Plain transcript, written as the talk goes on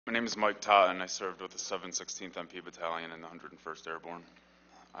My name is Mike Totten. I served with the 716th MP Battalion in the 101st Airborne.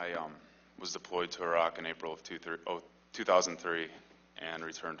 I was deployed to Iraq in April of 2003 and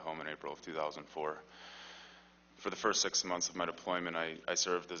returned home in April of 2004. For the first 6 months of my deployment, I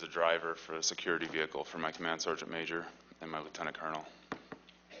served as a driver for a security vehicle for my command sergeant major and my lieutenant colonel.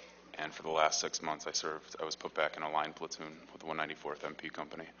 And for the last 6 months I was put back in a line platoon with the 194th MP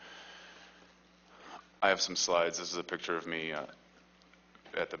Company. I have some slides. This is a picture of me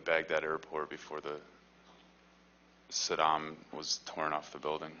at the Baghdad airport before Saddam was torn off the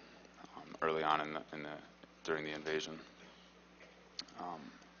building early on during the invasion.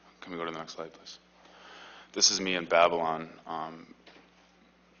 Can we go to the next slide, please? This is me in Babylon,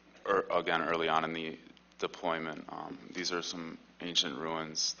 again early on in the deployment. These are some ancient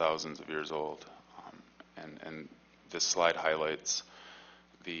ruins, thousands of years old, and this slide highlights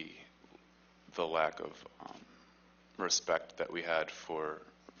the lack of respect that we had for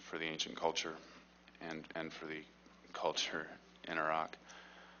the ancient culture and for the culture in Iraq.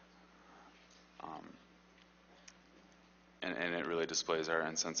 And it really displays our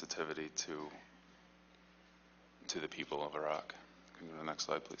insensitivity to the people of Iraq. Can you go to the next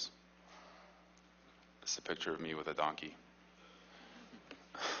slide, please? This is a picture of me with a donkey.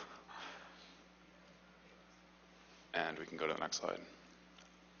 And we can go to the next slide.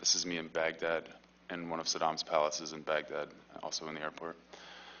 This is me in Baghdad, in one of Saddam's palaces in Baghdad, also in the airport,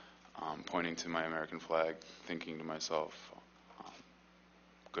 pointing to my American flag, thinking to myself,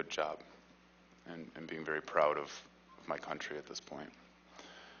 good job, and being very proud of my country at this point.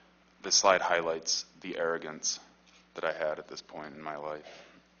 This slide highlights the arrogance that I had at this point in my life.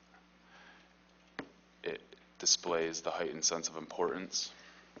 It displays the heightened sense of importance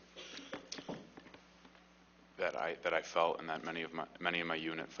that I felt and that many in my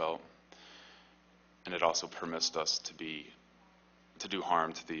unit felt. And it also permits us to do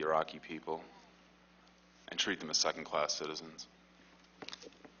harm to the Iraqi people and treat them as second-class citizens.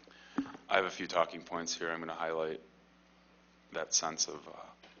 I have a few talking points here. I'm going to highlight that sense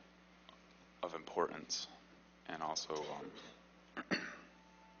of importance and also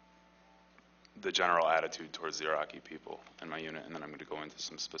the general attitude towards the Iraqi people in my unit, and then I'm going to go into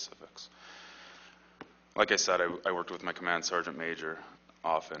some specifics. Like I said, I worked with my command sergeant major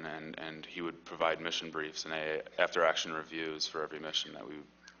often, and he would provide mission briefs and after-action reviews for every mission that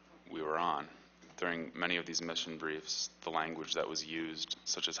we were on. During many of these mission briefs, the language that was used,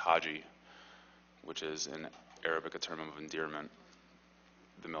 such as Haji, which is in Arabic a term of endearment,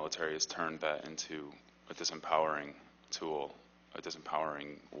 the military has turned that into a disempowering tool, a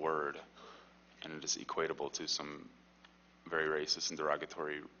disempowering word, and it is equatable to some very racist and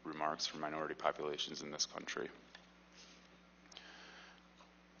derogatory remarks for minority populations in this country.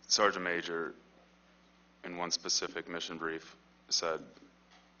 Sergeant Major, in one specific mission brief, said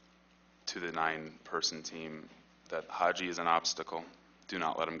to the 9-person team that Haji is an obstacle, do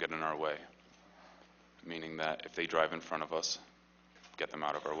not let him get in our way. Meaning that if they drive in front of us, get them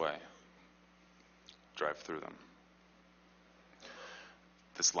out of our way. Drive through them.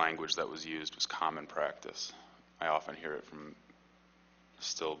 This language that was used was common practice. I often hear it from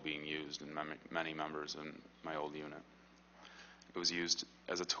still being used in many members in my old unit. It was used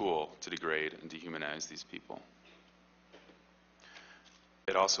as a tool to degrade and dehumanize these people.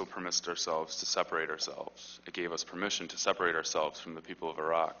 It also permitted ourselves to separate ourselves. It gave us permission to separate ourselves from the people of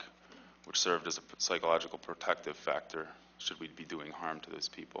Iraq, which served as a psychological protective factor should we be doing harm to those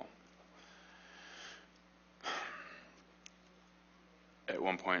people. At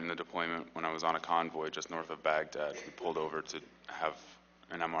one point in the deployment, when I was on a convoy just north of Baghdad, we pulled over to have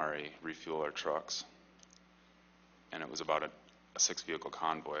an MRE refuel our trucks. And it was about a 6-vehicle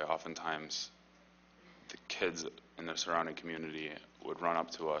convoy. Oftentimes, the kids in the surrounding community would run up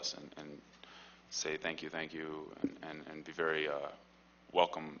to us and say thank you, and be very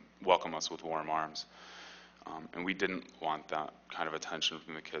welcome us with warm arms. And we didn't want that kind of attention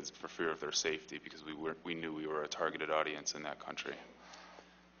from the kids for fear of their safety, because we knew we were a targeted audience in that country.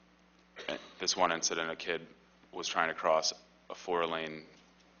 At this one incident, a kid was trying to cross a 4-lane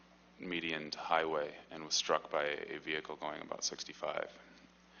median highway and was struck by a vehicle going about 65.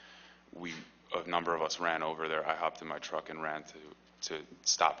 A number of us ran over there. I hopped in my truck and ran to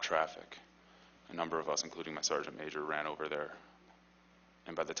stop traffic. A number of us, including my sergeant major, ran over there.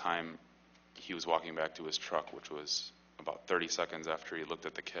 And by the time he was walking back to his truck, which was about 30 seconds after he looked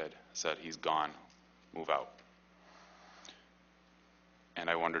at the kid, said, "He's gone, move out." And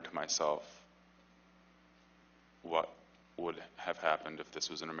I wondered to myself, what would have happened if this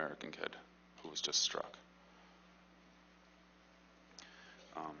was an American kid who was just struck?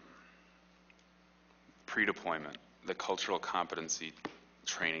 Pre-deployment, the cultural competency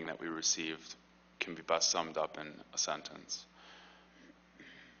training that we received can be best summed up in a sentence.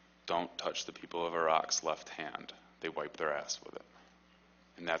 Don't touch the people of Iraq's left hand. They wipe their ass with it.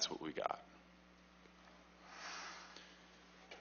 And that's what we got.